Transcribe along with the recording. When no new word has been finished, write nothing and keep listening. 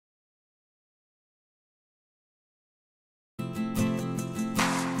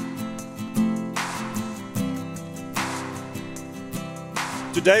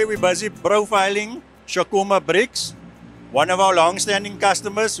Today we're busy profiling Shukuma Bricks, one of our long-standing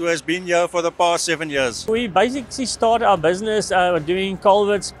customers who has been here for the past 7 years. We basically started our business doing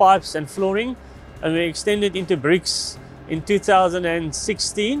culverts, pipes and flooring, and we extended into bricks in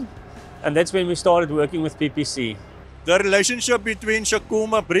 2016, and that's when we started working with PPC. The relationship between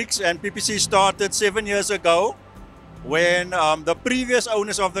Shukuma Bricks and PPC started 7 years ago when the previous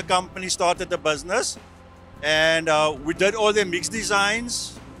owners of the company started the business, and we did all their mix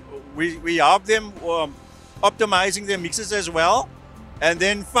designs. We helped them optimizing their mixes as well. And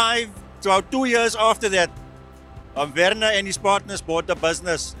then 2 years after that, Werner and his partners bought the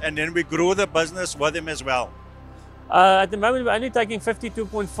business, and then we grew the business with them as well. At the moment, we're only taking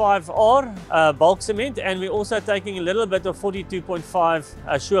 52.5 R bulk cement, and we're also taking a little bit of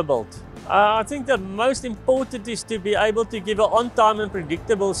 42.5 sure built. I think the most important is to be able to give an on-time and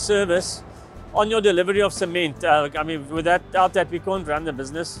predictable service on your delivery of cement. I mean, without that, we can't run the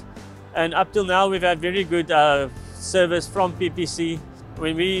business. And up till now, we've had very good service from PPC.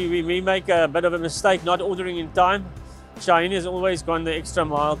 When we make a bit of a mistake not ordering in time, Shane has always gone the extra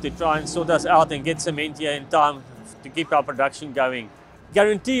mile to try and sort us out and get cement here in time to keep our production going.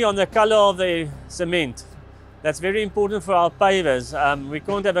 Guarantee on the color of the cement. That's very important for our pavers. We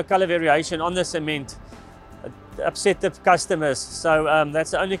can't have a color variation on the cement, upset the customers. So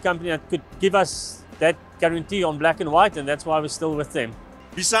that's the only company that could give us that guarantee on black and white, and that's why we're still with them.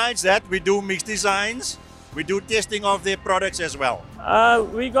 Besides that, we do mix designs, we do testing of their products as well.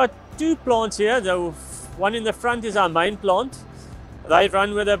 We got two plants here. The one in the front is our main plant. They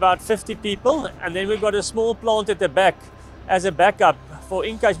run with about 50 people, and then we've got a small plant at the back as a backup for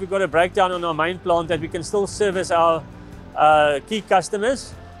in case we've got a breakdown on our main plant, that we can still service our key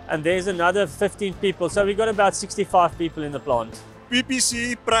customers. And there's another 15 people, so we've got about 65 people in the plant.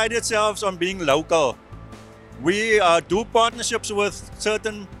 PPC prides itself on being local. We do partnerships with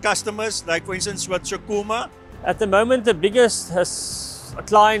certain customers, like for instance with Shukuma. At the moment, the biggest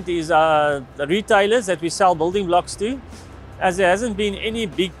client is the retailers that we sell building blocks to. As there hasn't been any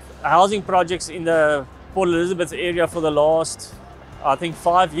big housing projects in the Port Elizabeth area for the last, I think,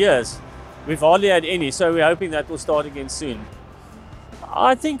 5 years. We've hardly had any, so we're hoping that will start again soon.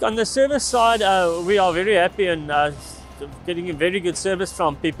 I think on the service side, we are very happy and getting a very good service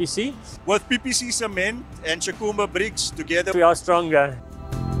from PPC. With PPC Cement and Shukuma Bricks together, we are stronger.